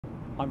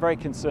I'm very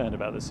concerned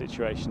about the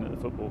situation at the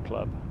football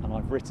club, and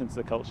I've written to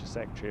the Culture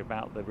Secretary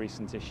about the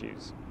recent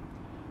issues.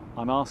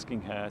 I'm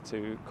asking her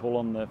to call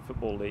on the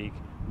Football League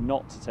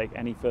not to take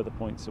any further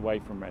points away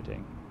from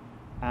Reading,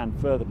 and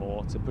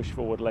furthermore to push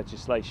forward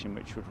legislation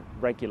which would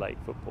regulate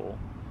football,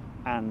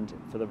 and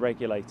for the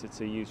regulator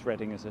to use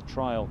Reading as a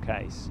trial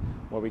case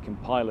where we can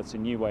pilot a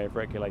new way of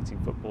regulating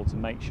football to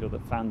make sure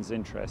that fans'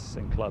 interests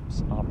and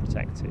clubs are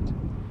protected.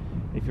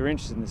 If you're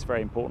interested in this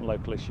very important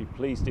local issue,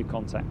 please do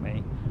contact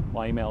me.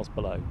 My email's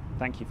below.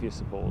 Thank you for your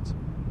support.